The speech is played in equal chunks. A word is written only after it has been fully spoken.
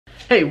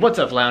Hey, what's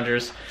up,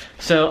 loungers?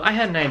 So I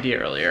had an idea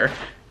earlier,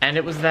 and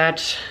it was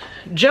that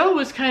Joe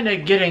was kind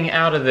of getting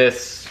out of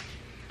this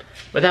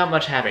without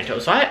much happening to him.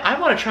 So I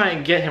want to try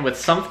and get him with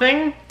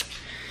something,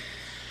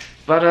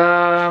 but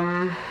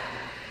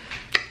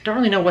don't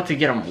really know what to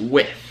get him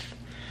with.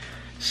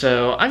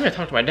 So I'm gonna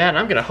talk to my dad, and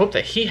I'm gonna hope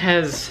that he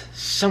has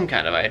some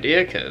kind of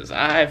idea, because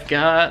I've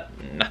got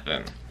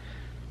nothing.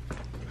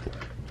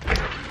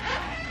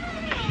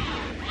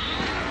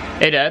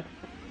 Hey, Dad.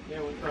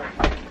 Yeah,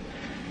 what's up?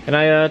 Can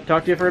I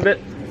talk to you for a bit?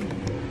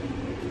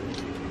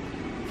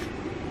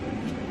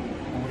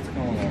 What's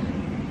going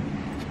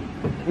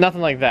on?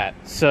 Nothing like that.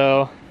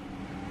 So,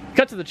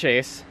 cut to the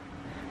chase.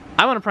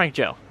 I want to prank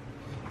Joe.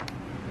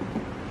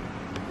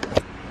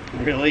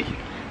 Really?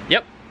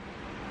 Yep.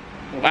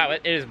 Wow,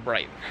 it is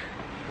bright.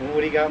 Well,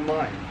 what do you got in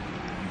mind?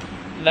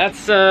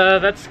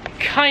 That's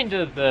kind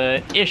of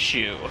the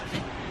issue.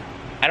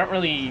 I don't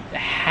really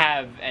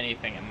have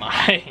anything in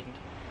mind.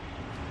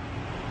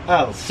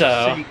 Oh,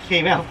 So you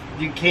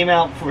came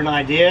out for an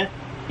idea?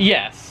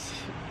 Yes,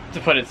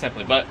 to put it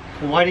simply, but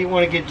Well, why do you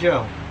want to get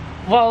Joe?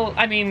 well,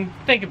 I mean,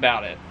 think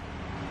about it.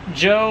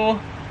 Joe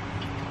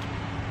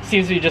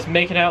seems to be just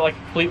making out like a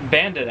complete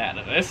bandit out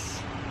of this.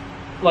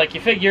 Like,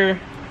 you figure,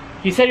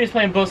 he said he was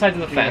playing both sides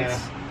of the fence.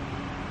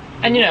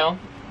 Yeah. And, you know,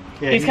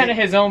 Yeah, he's kind of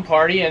his own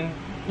party, and,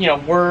 you know,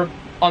 we're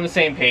on the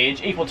same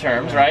page, equal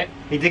terms, Yeah. right?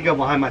 He did go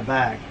behind my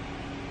back.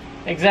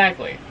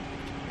 Exactly.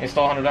 He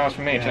stole $100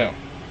 from me, Yeah. too.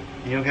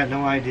 You don't got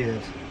no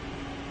ideas.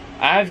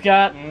 I've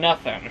got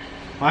nothing.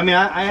 Well, I mean,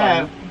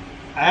 I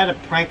had a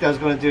prank that I was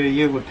going to do to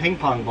you with ping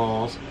pong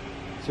balls,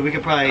 so we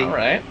could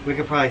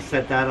probably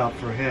set that up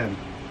for him.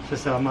 It's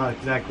just that I'm not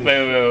exactly.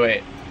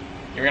 Wait.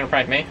 You're gonna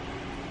prank me?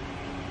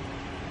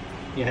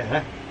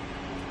 Yeah.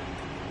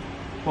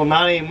 Well,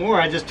 not anymore.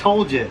 I just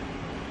told you.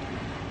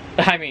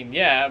 I mean,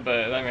 yeah,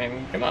 but I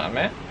mean, come on,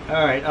 man. All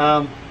right.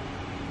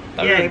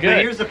 That Yeah, was but good.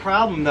 here's the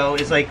problem, though.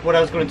 Is like what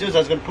I was going to do is I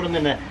was going to put them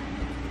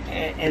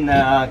in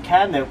the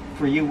cabinet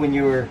for you when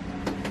you were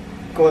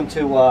going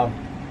to,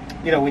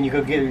 you know, when you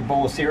go get your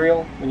bowl of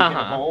cereal when you get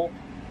a bowl.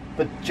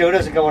 But Joe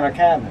doesn't go in our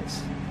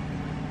cabinets.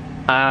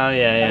 Oh,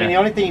 yeah. I mean, the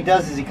only thing he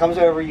does is he comes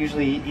over,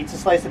 usually eats a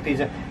slice of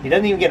pizza. He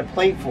doesn't even get a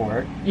plate for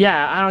it.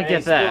 Yeah, I don't And get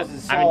he that. spills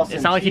his I mean, sauce it's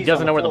and not like he cheese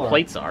doesn't on know the where the floor.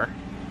 plates are.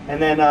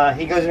 And then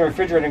he goes in the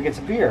refrigerator and gets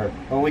a beer.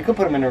 Well, we could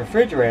put him in the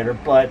refrigerator,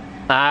 but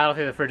I don't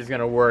think the fridge is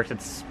gonna work.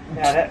 It's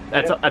yeah,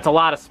 that's a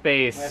lot of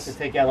we have to space,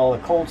 take out all the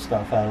cold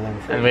stuff out of the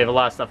refrigerator. and we have a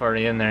lot of stuff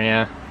already in there.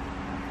 Yeah.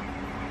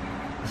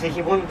 See,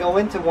 he wouldn't go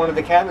into one of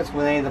the cabinets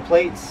with any of the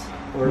plates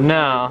or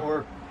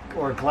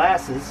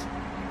glasses.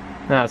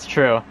 No, that's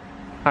true.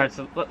 All right,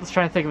 so let's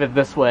try and think of it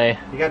this way.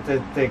 You got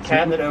the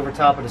cabinet over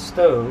top of the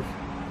stove.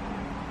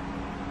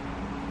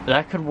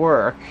 That could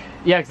work.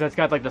 Yeah, because that's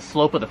got like the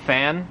slope of the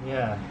fan,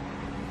 Yeah.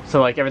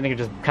 so like everything could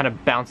just kind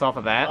of bounce off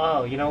of that.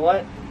 Oh, you know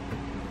what?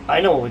 I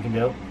know what we can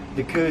do.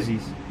 The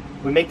koozies.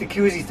 We make the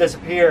koozies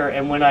disappear,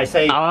 and when I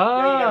say, "Yo, you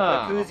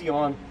gotta put a koozie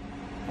on,"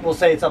 we'll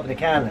say it's up in the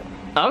cabinet.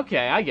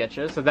 Okay, I get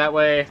you. So that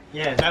way,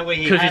 Yeah, that way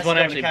he Koozies has to won't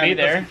go in actually the cabinet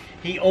be there.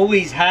 because He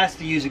always has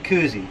to use a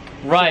koozie.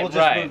 Right, so we'll just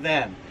right. move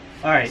them.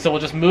 All right. so we'll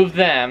just move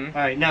them.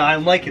 All right. Now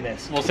I'm liking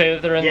this. We'll say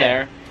that they're in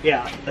there.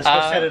 Yeah. Let's go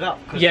set it up.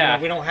 'Cause, yeah. you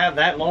know, we don't have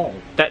that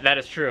long. That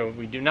is true.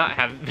 We do not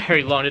have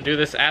very long to do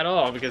this at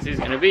all because he's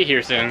going to be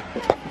here soon.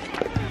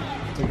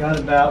 We got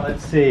about,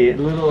 let's see, a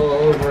little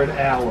over an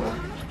hour.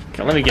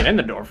 Okay, let me get in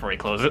the door before he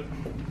closes it.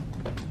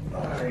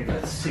 All right.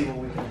 Let's see what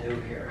we can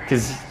do here.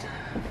 Because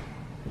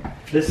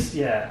This,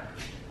 yeah.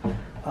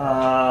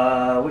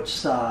 Which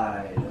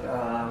side?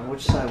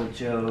 Which side with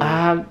Joe?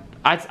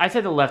 I'd say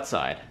the left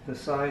side.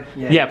 This side?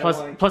 Yeah, you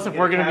plus if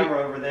we're gonna be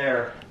over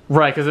there.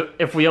 right, because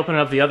if we open it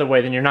up the other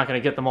way, then you're not going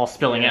to get them all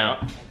spilling Yeah.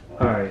 out.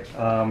 All right.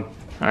 All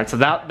right, so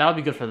that'll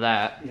be good for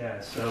that. Yeah.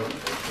 So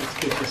let's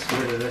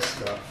get rid of this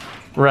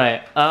stuff.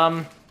 Right.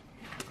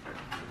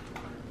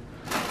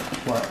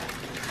 What?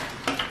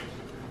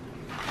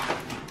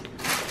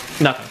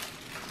 Nothing.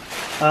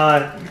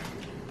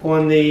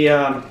 On the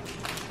what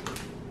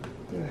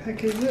the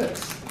heck is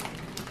this?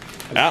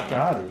 Yeah.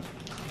 Scotty.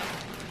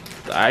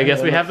 I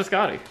guess we have the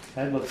Scotty.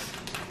 That looks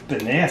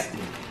nasty.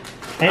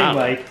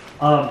 Anyway,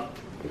 are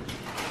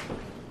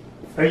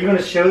you going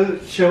to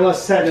show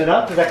us setting it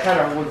up? Because that kind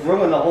of would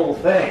ruin the whole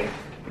thing.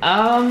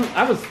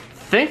 I was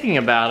thinking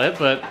about it,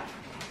 but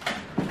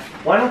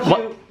Why don't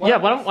you? why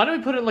don't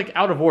we put it like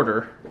out of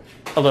order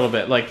a little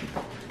bit? Like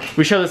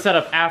we show the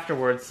setup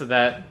afterwards so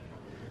that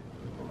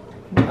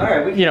All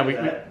right, we can do we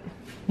that.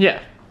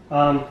 yeah.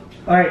 All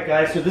right,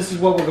 guys. So this is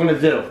what we're going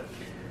to do.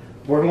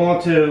 We're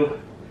going to.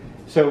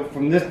 So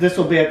from this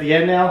will be at the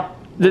end now.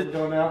 What we're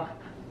doing now.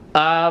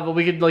 But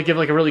we could like give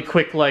like a really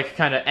quick like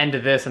kind of end to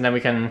this, and then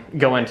we can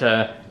go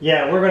into.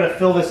 Yeah, we're going to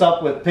fill this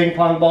up with ping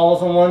pong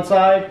balls on one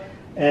side,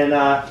 and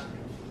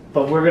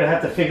but we're going to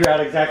have to figure out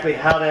exactly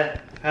how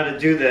to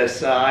do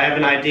this. I have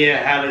an idea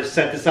how to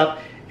set this up.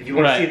 If you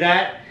want to see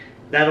that,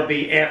 that'll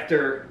be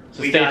after.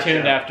 So stay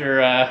tuned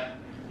after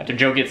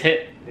Joe gets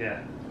hit.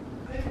 Yeah.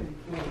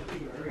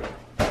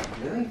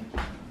 Really?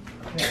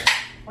 Yeah.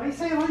 Why are you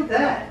saying you like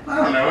that? I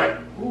don't know it.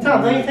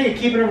 Tom, don't you think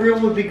keeping it real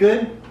would be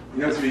good? You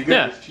know what's gonna be good?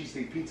 Yeah. Is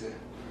cheesesteak pizza.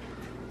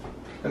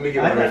 Let me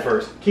get one right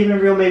first. Keeping it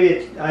real,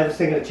 maybe I was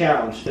thinking a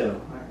challenge too.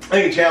 I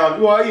think a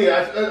challenge. Well,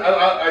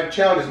 yeah, I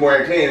challenge is more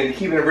entertaining, and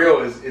keeping it real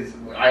is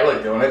I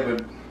like doing it,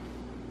 but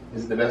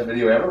is it the best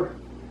video ever?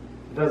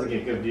 It doesn't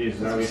get good views.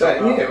 That's what I'm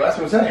saying. Yeah, that's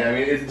what I'm saying. I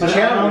mean, it's a But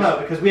challenge. I don't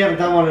know because we haven't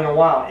done one in a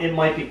while. It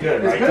might be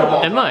good, It's right? been a long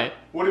Tom? It time. might.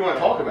 What do you want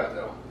to talk about,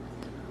 though?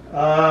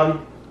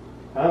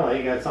 I don't know.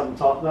 You got something to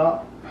talk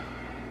about?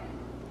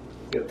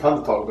 We got a ton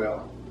to talk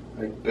about,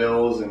 like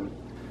bills and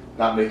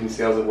not making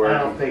sales at work. I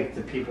don't think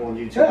the people on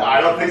YouTube. Yeah,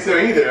 I don't think so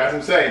either. That's what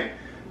I'm saying.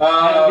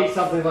 That would be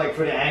something like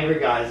for the angry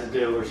guys to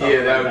do or something.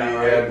 Yeah, that would like be-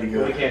 right? yeah, that'd be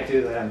good. We can't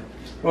do that.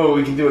 Well,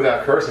 we can do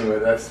without cursing,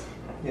 but that's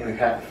like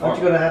half the fun.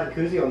 Aren't you going to have a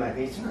koozie on that?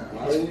 He's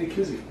Why do you need a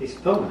koozie? he's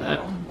filming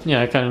that.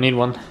 Yeah, I kind of need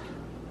one.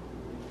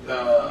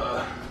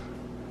 Oh,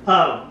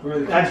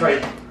 that's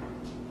right.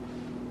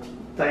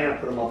 Diana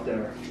put them up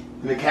there.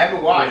 In the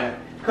cabinet? Why?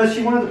 Because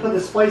she wanted to put the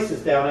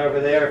spices down over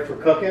there for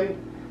cooking.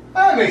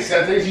 That makes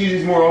sense. They just use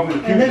these more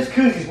often. And those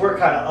koozies were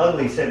kind of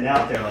ugly sitting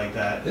out there like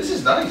that. This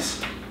is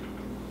nice.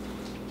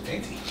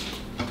 Fancy.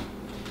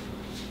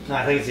 No,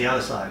 I think it's the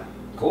other side.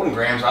 Golden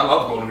Grams. I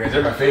love Golden Grams.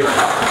 They're my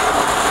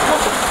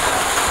favorite.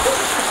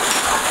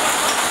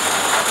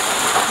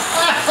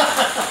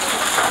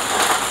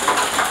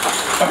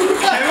 Are you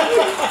kidding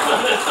me?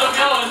 It's still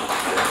going.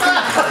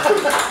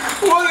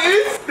 What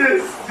is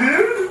this,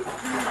 dude?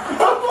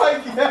 Oh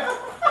my god.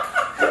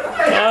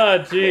 Oh,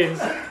 jeez.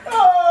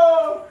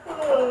 Oh,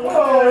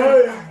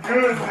 that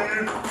is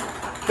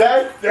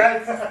good,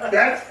 dude.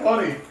 That's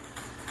funny.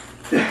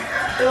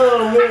 Oh,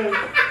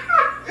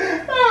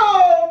 man.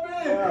 Oh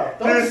man. Wow.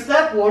 Don't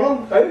step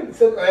on them. I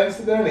haven't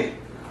said any.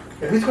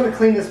 Who's going to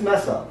clean this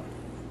mess up?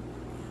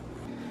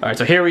 All right,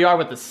 so here we are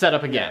with the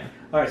setup again.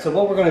 All right, so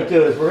what we're going to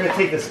do is we're going to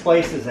take the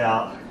spices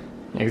out.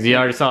 Because you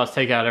already saw us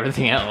take out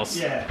everything else.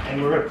 Yeah,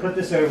 and we're going to put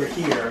this over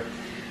here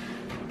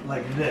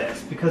like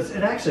this because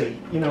it actually,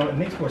 you know, it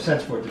makes more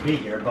sense for it to be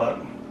here, but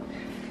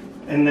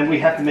and then we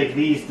have to make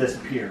these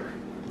disappear.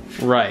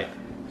 Right.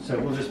 So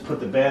we'll just put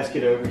the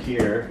basket over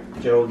here.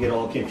 Joe will get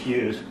all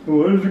confused.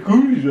 Where's the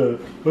koozies at?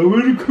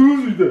 Where's the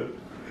koozies at?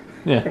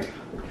 Yeah.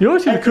 You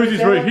always see the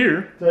koozies right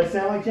here. Does that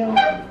sound like Joe?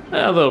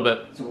 A little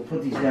bit. So we'll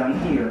put these down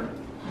here.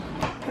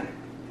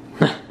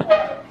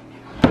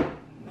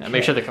 Yeah,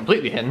 make sure they're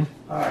completely hidden.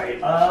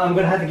 Alright, I'm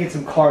going to have to get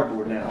some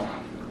cardboard now.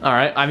 All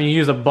right. I mean, you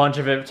use a bunch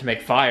of it to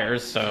make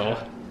fires, so.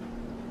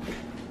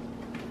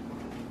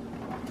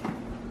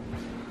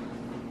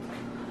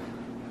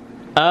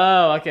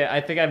 Oh, okay. I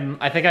think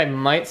I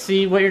might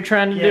see what you're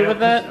trying to do with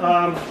that.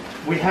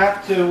 We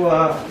have to.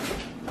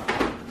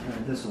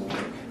 This will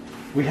work.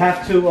 We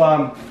have to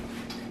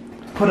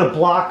put a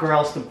block, or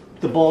else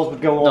the balls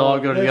would go all. They'll all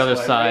go to the this other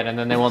way, side, right? and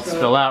then they won't So-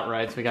 spill out,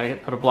 right? So we gotta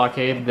put a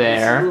blockade It's a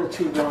there, little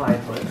too wide,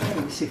 but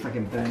let me see if I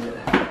can bend it.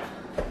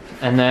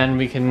 and then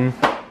we can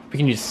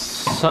use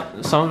some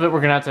of it.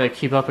 We're gonna have to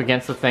keep up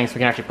against the thing, so we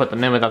can actually put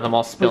them in without them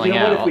all But spilling you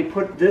know what? out. If we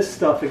put this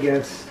stuff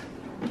against,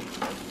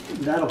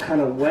 that'll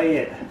kind of weigh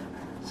it,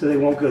 so they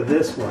won't go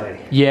this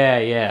way. Yeah,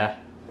 yeah.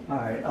 All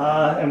right,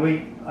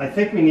 and I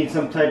think we need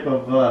some type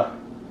of a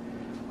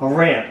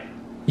ramp.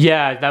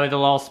 Yeah, that way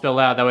they'll all spill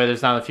out. That way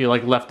there's not a few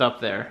like left up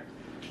there.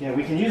 Yeah,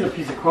 we can use a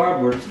piece of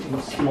cardboard,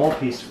 a small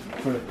piece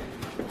for.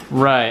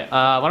 Right.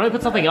 Why don't we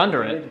put something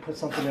under I need it? to put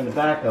something in the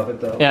back of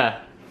it though. Yeah.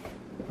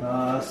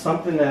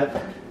 Something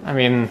that. I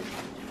mean,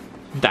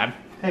 that.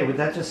 Hey, would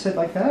that just sit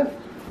like that?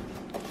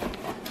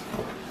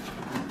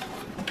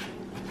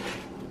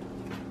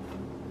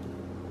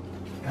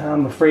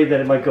 I'm afraid that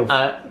it might go.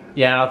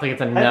 Yeah, I don't think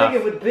it's enough. I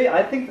think it would be.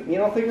 I think you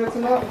don't think that's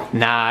enough.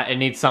 Nah, it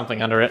needs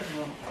something under it.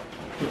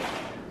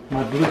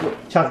 My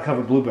chocolate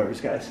covered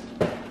blueberries, guys.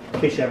 In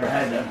case you ever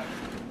had them.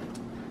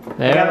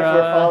 They're I got it for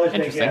a Father's Day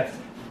interesting. gift.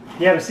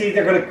 Yeah, but see,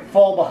 they're gonna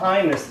fall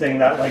behind this thing,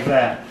 not like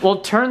that. Well,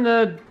 turn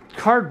the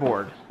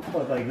cardboard.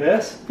 What, like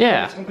this?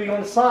 Yeah. It's gonna be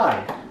on the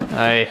side.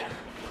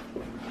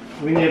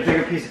 We need a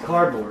bigger piece of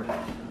cardboard.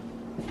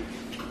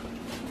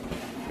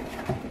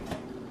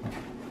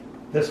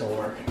 This will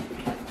work.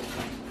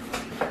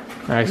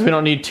 Alright, because we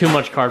don't need too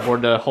much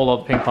cardboard to hold all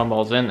the ping pong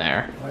balls in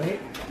there. Right?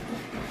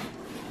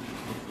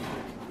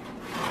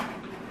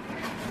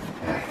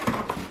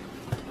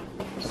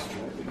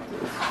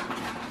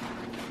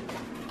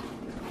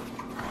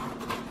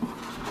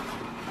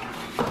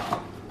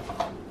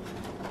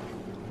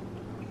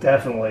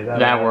 Definitely.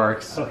 That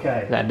works.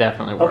 Okay. That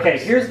definitely works. Okay,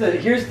 here's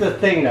the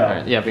thing though.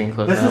 Alright, yeah, we can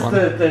close This that is one.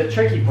 the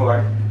tricky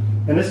part.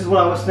 And this is what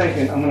I was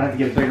thinking. I'm gonna have to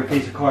get a bigger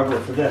piece of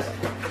cardboard for this.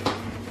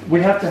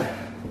 We have to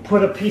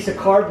put a piece of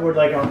cardboard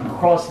like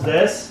across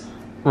this,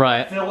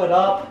 Right. fill it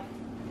up,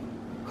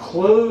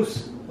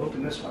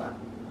 open this one,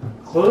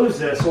 close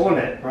this on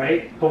it,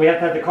 right? But we have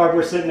to have the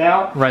cardboard sitting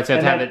out. Right, so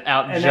you have to have and it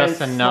out and just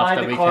then enough slide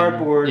that the we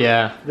cardboard can.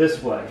 Yeah.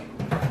 this way.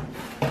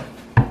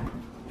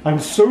 I'm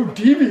so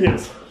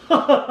devious.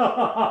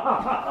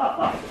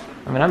 I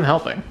mean, I'm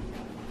helping.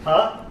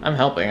 Huh? I'm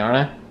helping, aren't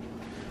I?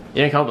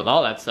 You didn't come up with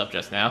all that stuff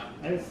just now.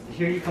 I didn't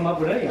hear you come up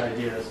with any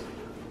ideas.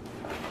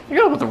 You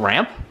come up with a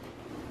ramp.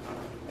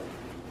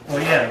 Oh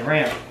yeah,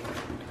 ramp.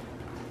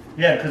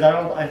 Yeah, because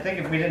I think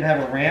if we didn't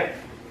have a ramp.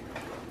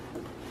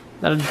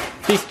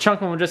 These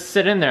chunk would just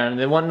sit in there and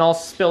they wouldn't all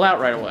spill out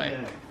right away.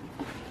 Yeah.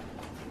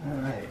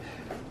 Alright.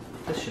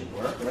 This should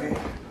work, right?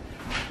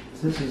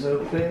 So this is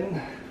open.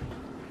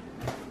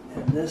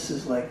 And this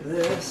is like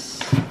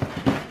this.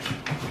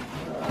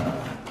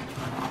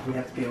 We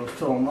have to be able to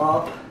fill them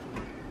up.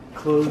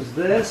 Close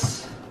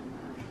this.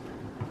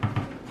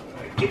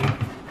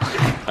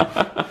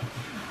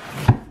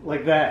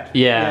 Like that.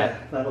 Yeah.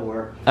 That'll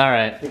work.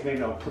 Alright. I think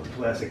maybe I'll put the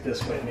plastic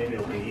this way. Maybe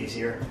it'll be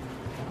easier.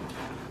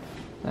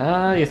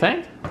 You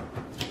think?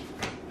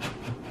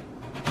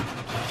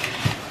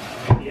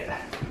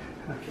 Yeah.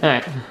 Okay.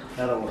 Alright.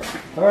 That'll work.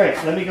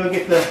 Alright, let me go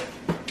get the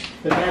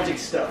magic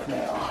stuff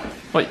now.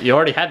 What, you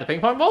already had the ping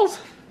pong balls?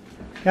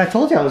 Yeah, I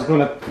told you I was going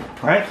to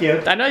prank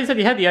you. I know you said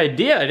you had the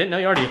idea. I didn't know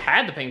you already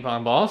had the ping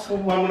pong balls. Well,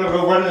 I'm going to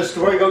go run to the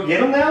store and go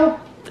get them now?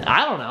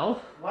 I don't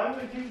know. Why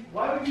would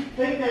you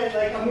think that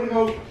like I'm going to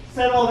go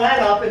set all that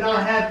up and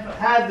not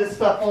have this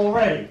stuff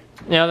already?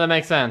 Yeah, that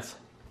makes sense.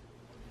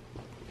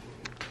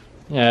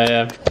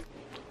 Yeah.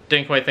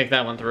 Didn't quite think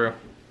that one through.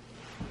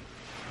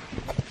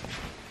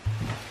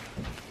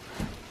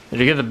 Did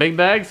you get the big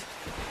bags?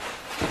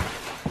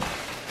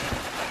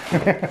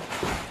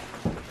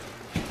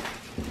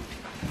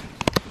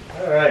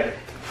 Alright.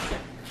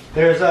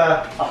 There's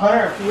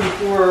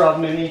 144 of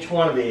them in each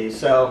one of these,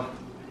 so.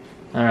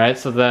 Alright,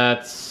 so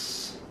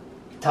that's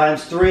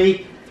times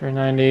 3.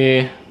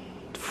 390,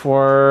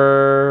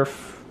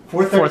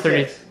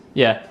 430.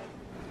 Yeah.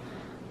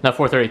 No,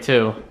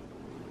 432.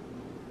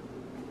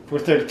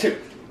 432.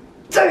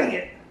 Dang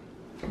it!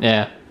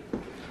 Yeah.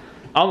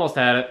 Almost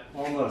had it.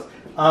 Almost.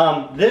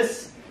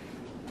 This,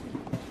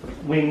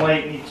 we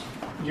might need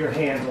your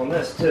hands on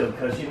this too,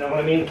 because you know what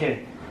I mean?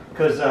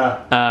 Because,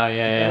 yeah.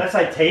 unless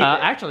I tape it.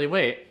 Actually,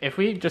 wait. If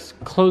we just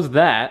close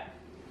that.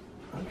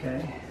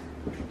 Okay.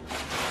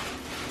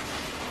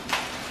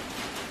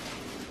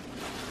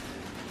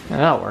 Yeah,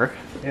 that'll work.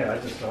 Yeah, I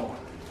just don't.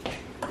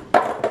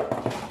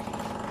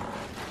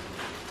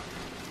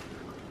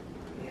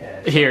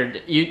 Yeah. Here,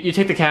 you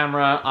take the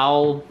camera.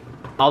 I'll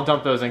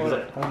dump those in.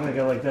 I'm gonna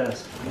go like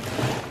this.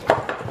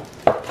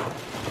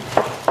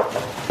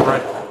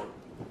 Right.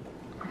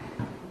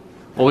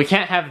 Well, we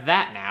can't have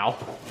that now.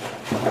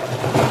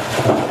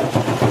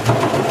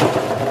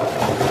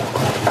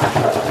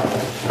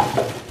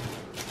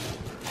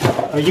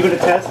 Are you gonna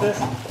test this?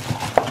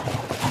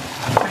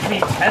 What do you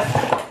mean test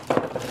it?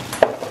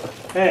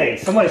 Hey,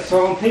 somebody's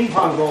throwing ping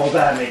pong balls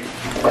at me.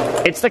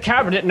 It's the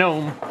cabinet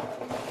gnome.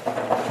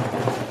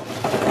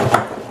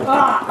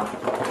 Ah!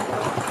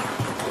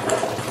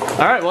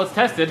 All right, well, it's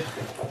tested.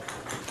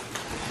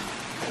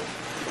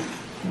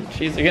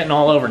 Jeez, they're getting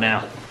all over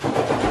now.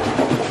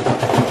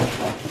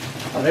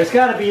 Oh, there's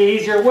got to be an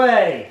easier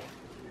way.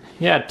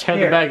 Yeah, tear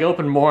the bag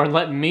open more and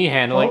let me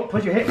handle it.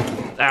 Put your hand.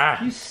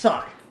 Ah. You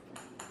suck.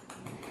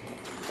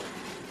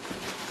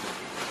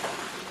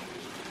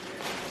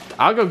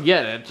 I'll go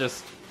get it.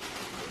 Just.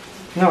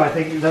 No, I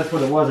think that's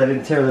what it was. I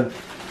didn't tear the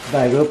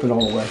bag open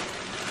all the way.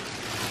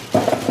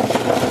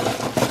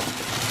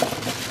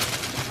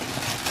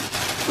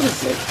 What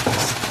is it?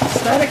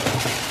 Static?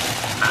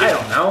 I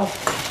don't know.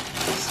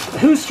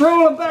 Who's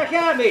throwing them back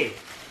at me?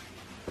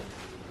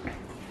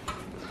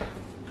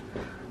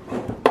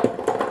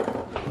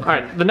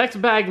 Alright, the next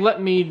bag,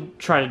 let me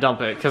try to dump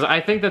it, because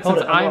I think that Hold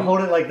since it. I'm gonna hold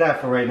it like that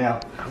for right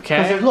now.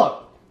 Okay. Because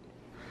look,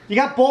 you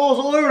got balls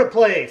all over the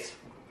place.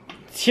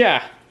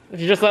 Yeah, if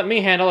you just let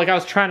me handle like I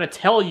was trying to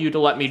tell you to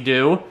let me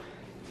do,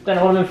 then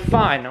it would have been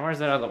fine. Now where's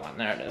that other one?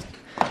 There it is.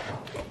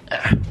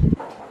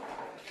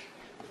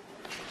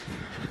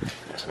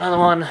 There's another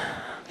one.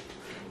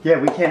 Yeah,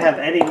 we can't have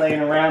any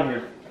laying around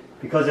here.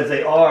 Because if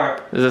they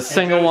are... There's a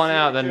single one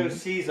out, then... Joe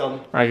sees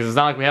them. Right, because it's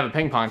not like we have a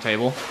ping pong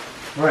table.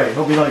 Right,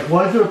 he'll be like,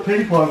 why is there a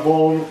ping pong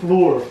ball on the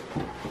floor?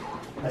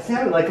 I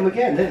sounded like him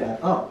again, didn't I?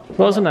 Oh.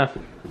 Close enough.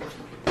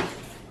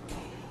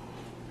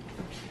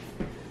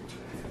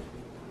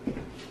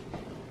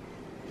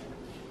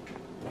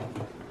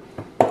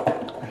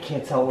 I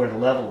can't tell where the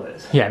level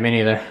is. Yeah, me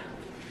neither.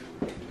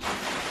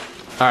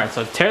 Alright,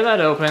 so tear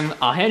that open,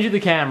 I'll hand you the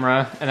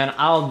camera, and then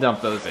I'll dump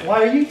those in.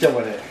 Why are you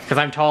doing it? Because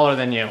I'm taller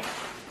than you.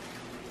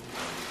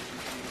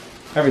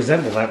 I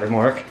resemble that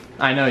remark.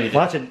 I know you do.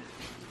 Watch it.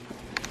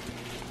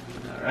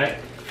 Alright.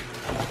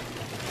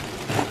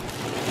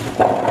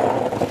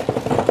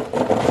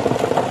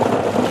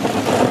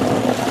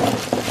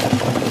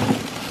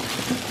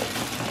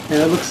 Yeah,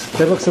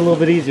 that looks a little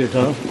bit easier,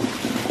 Tom.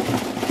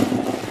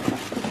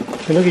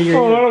 Hey, look at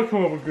your... that'll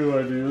come up with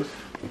good ideas.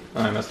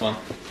 Oh, I missed one.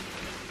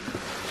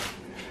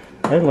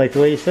 I didn't like the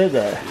way you said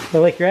that. I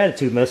like your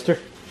attitude, mister.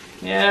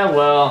 Yeah,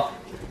 well...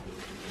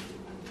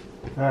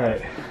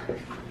 Alright.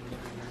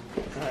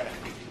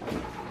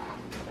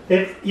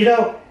 If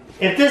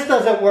this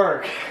doesn't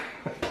work...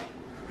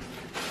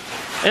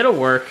 It'll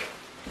work.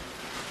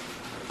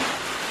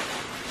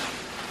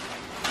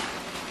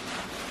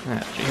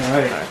 Ah,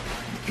 Alright.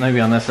 Maybe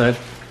on this side.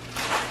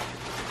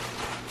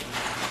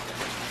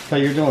 So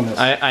you're doing this.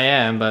 I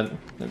am, but...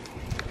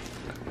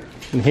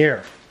 And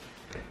here.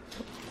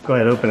 Go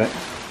ahead, open it.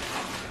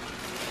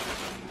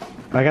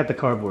 I got the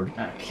cardboard.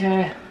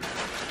 Okay.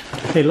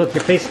 Hey, look,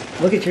 your face.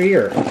 Look at your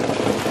ear.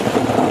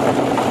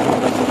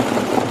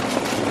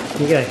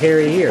 You got a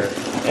hairy ear.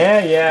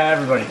 Yeah,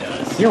 everybody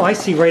does. You know, I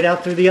see right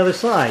out through the other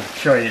side.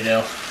 Sure you do.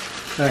 All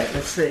right,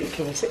 let's see.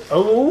 Can we see?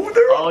 Oh,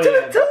 they're up to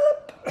the top.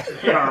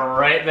 Yeah,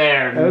 right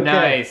there. Okay.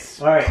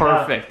 Nice. All right.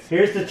 Perfect.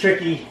 Here's the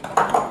tricky.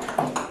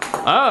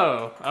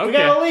 Oh, okay. We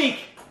got a leak.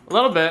 A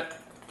little bit.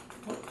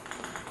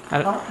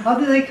 How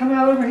did they come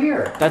out over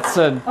here? That's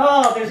a.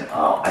 Oh, there's.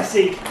 Oh, I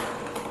see.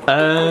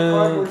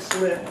 Cardboard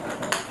slip.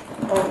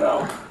 Oh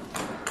no.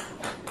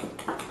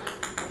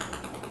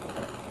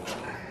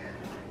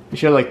 You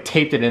should have like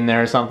taped it in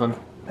there or something.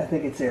 I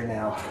think it's there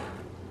now.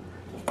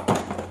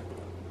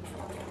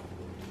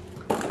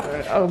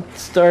 Alright, I'll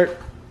start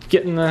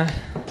getting the.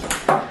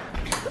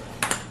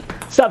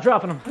 Stop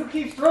dropping them. Who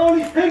keeps throwing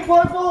these pink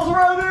pong balls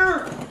around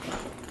here?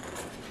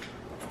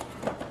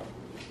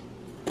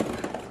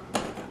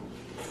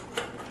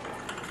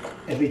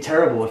 It'd be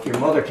terrible if your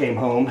mother came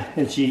home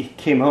and she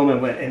came home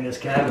and went in this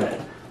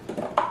cabinet.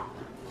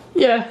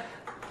 Yeah.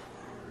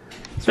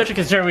 Especially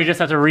considering we just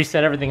have to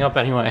reset everything up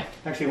anyway.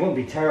 Actually, it wouldn't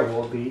be terrible.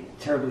 It'd be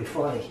terribly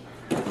funny.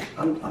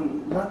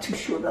 I'm not too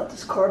sure about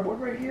this cardboard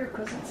right here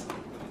because it's.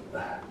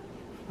 All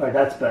right,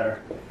 that's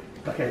better.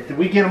 Okay, did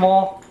we get them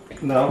all?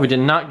 No. We did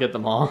not get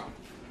them all.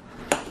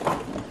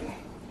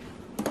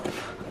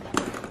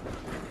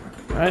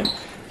 Alright.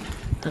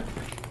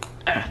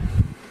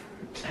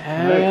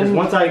 And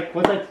Once I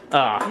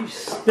ah, you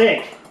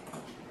stink.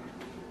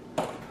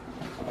 All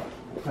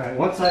right,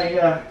 once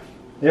I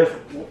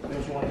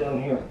there's one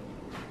down here.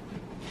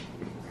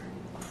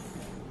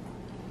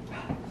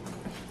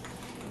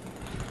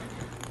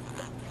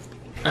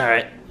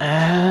 alright.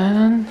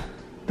 And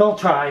Don't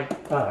try.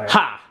 All right.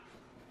 ha!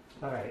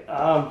 All right.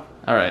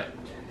 Alright.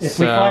 If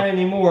we find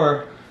any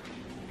more,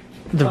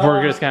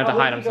 we're just gonna have to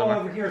hide them we go somewhere.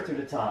 over here through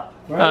the top.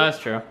 Oh, Right? that's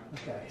true.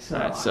 Okay. So,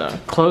 Alright, so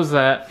close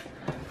that.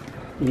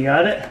 you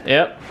got it.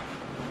 Yep.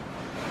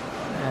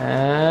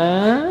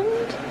 And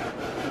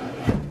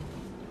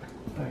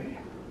All right.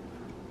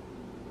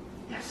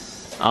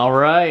 Yes.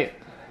 alright.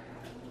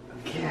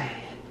 Okay.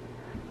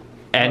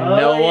 And Oh,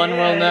 no one will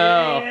yeah,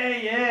 know.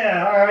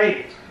 Yeah. All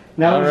right.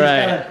 Now All we're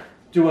right. just gonna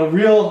do a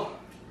real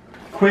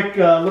quick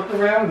look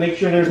around. Make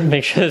sure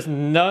Make sure there's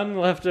none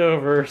left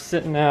over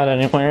sitting out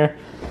anywhere.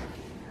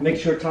 Make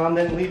sure Tom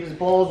didn't leave his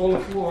balls on the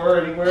floor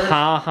or anywhere.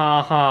 Ha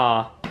ha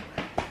ha.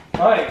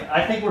 All right.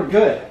 I think we're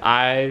good.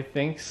 I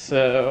think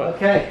so.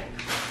 Okay.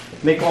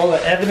 Make all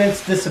the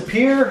evidence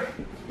disappear.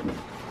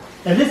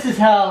 And this is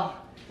how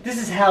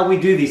we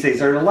do these things.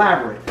 They're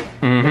elaborate.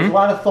 There's a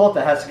lot of thought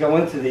that has to go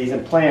into these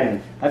and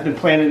planning. I've been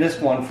planning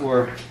this one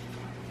for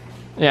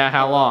Yeah,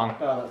 how long?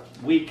 a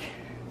week.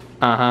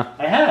 Uh-huh.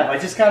 I have. I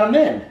just got them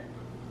in.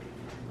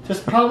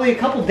 Just probably a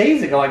couple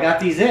days ago I got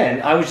these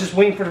in. I was just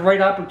waiting for the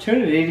right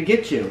opportunity to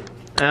get you.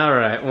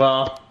 Alright,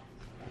 well,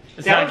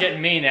 it's Yeah, not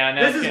getting me now.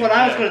 This is what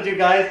I was going to do,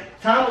 guys.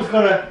 Tom was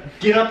going to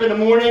get up in the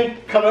morning,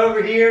 come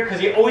over here, because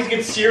he always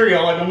gets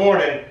cereal in the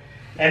morning.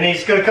 And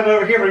he's going to come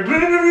over here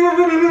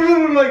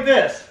like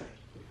this.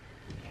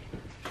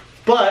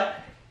 But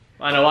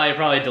I know why you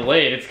probably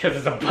delayed. It's because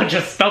there's a bunch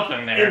of stuff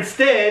in there.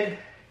 instead,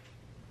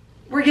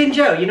 we're getting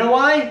Joe. You know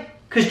why?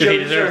 Because Joe he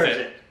deserves deserves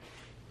it.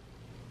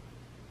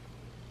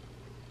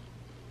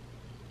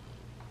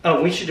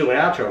 Oh, we should do an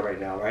outro right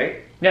now, right?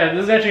 Yeah,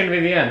 this is actually going to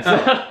be the end.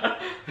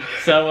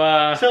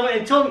 So, So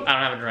until I don't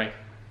have a drink.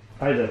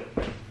 I do.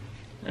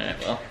 Alright,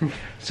 well.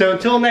 So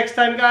until next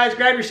time, guys,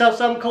 grab yourself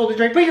something cold to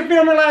drink. Put your feet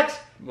on relax.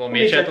 We'll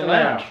meet you at the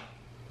lounge.